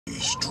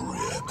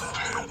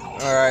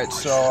Alright,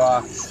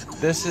 so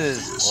this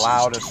is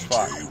loud as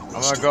fuck.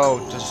 I'm gonna go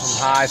to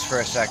some highs for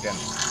a second.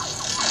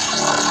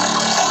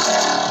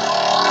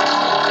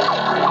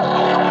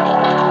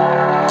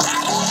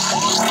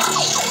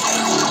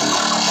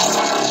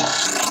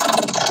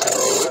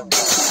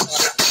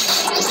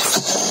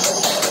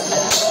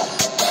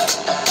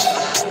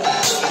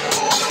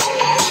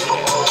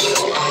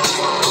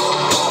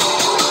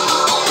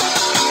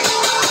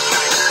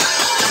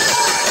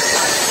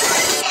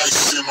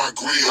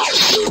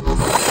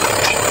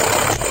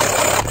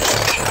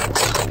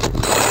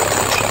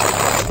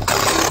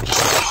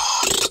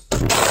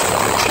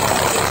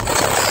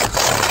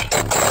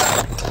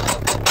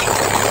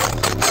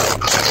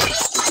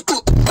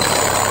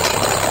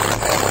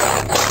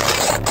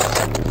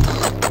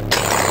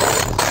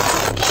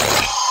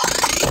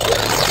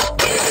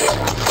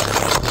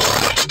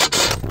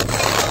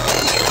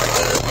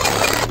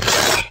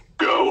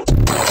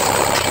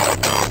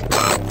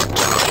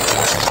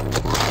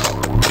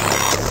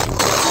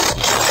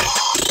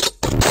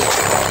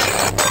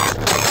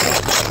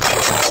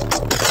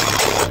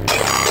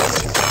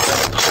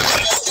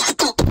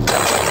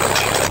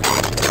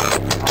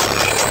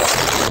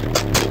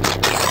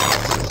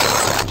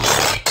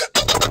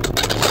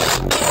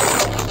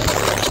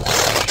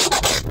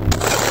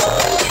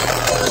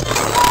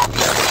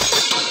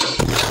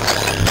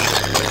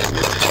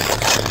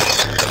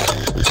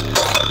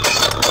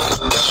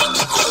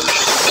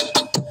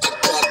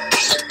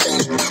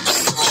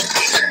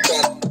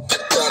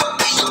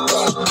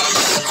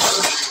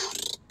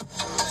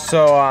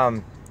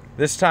 So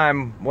this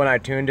time when I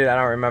tuned it, I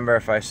don't remember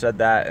if I said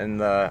that in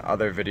the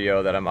other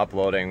video that I'm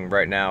uploading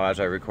right now as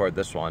I record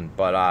this one,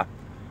 but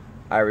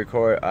I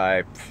recorded,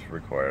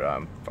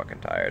 I'm fucking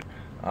tired.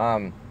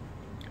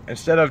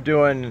 Instead of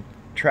doing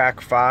track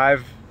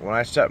 5, when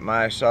I set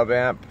my sub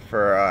amp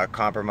for a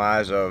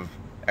compromise of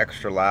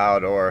extra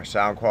loud or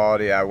sound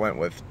quality, I went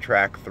with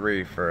track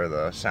 3 for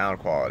the sound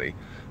quality,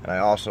 and I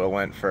also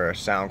went for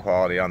sound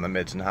quality on the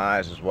mids and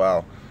highs as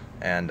well.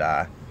 And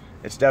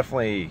it's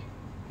definitely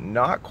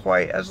not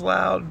quite as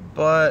loud,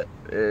 but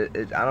I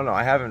don't know,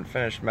 I haven't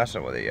finished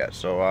messing with it yet,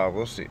 so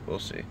we'll see.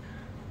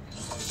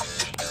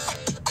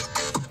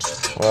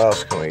 What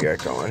else can we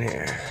get going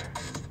here?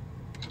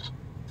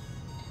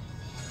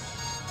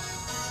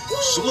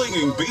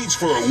 Slinging beats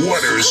for a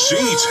water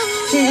seat.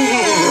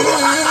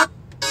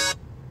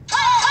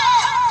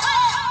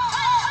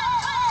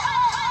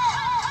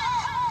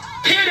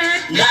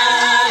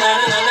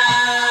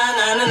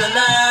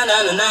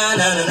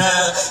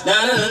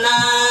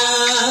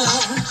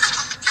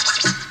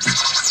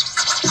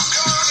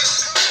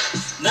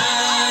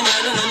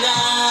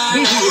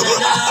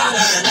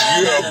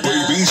 Yeah,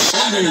 baby,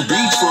 slinging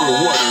beats for a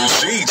water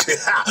seat.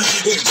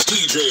 It's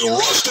DJ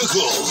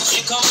Rusticles.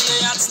 Here comes the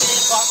hot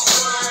sniper.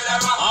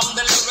 I'm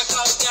the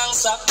lyrical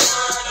gangster.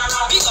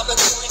 Pick up the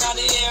queen of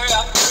the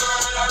area.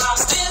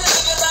 Still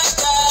living like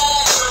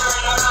that.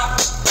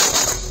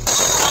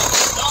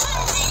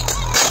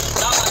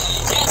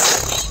 Yes,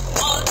 we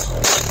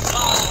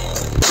multiply.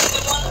 The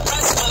one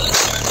price will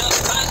turn up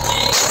my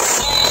day.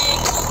 Sing.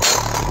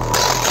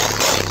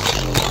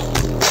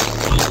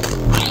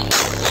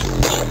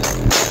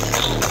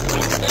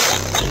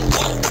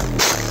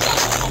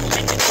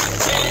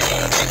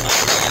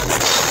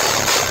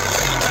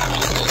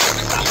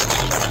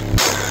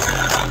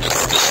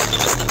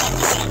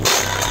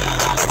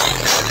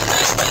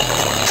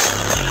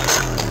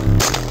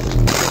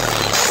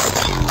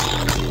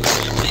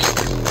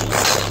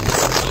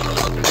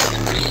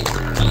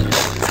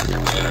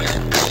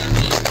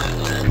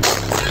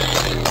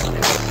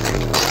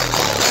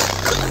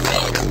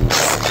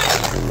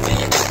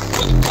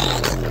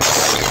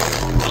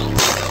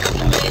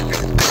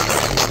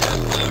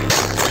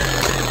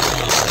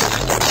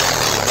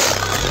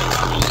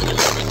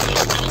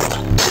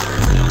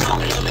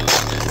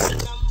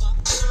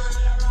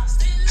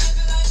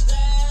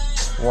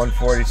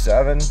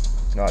 147,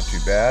 not too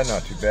bad,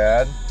 not too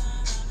bad.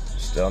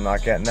 Still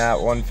not getting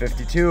that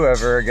 152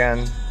 ever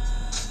again.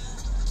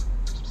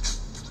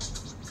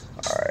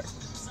 Alright.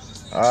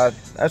 I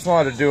just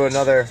wanted to do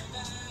another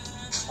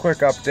quick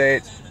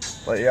update,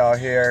 let y'all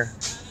hear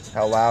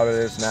how loud it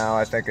is now.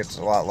 I think it's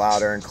a lot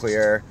louder and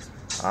clearer.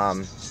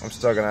 I'm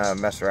still gonna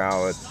mess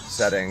around with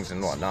settings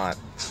and whatnot.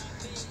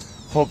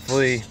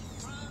 Hopefully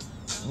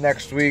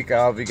next week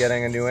I'll be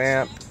getting a new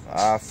amp,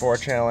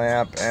 4-channel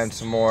amp, and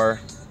some more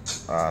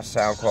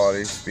sound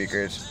quality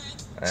speakers,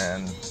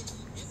 and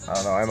I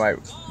don't know, I might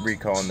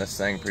recone this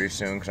thing pretty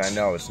soon, because I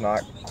know it's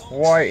not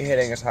quite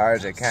hitting as hard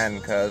as it can,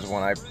 because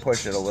when I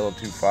push it a little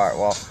too far,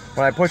 well,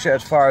 when I push it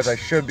as far as I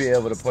should be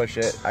able to push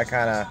it, I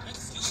kind of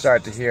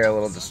start to hear a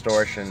little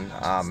distortion.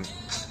 Not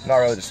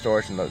really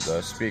distortion,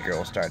 the speaker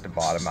will start to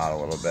bottom out a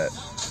little bit,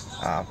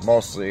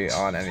 mostly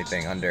on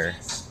anything under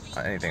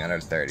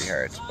 30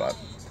 hertz, but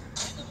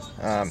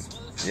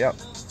yep,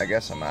 I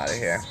guess I'm out of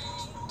here.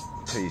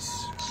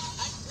 Peace.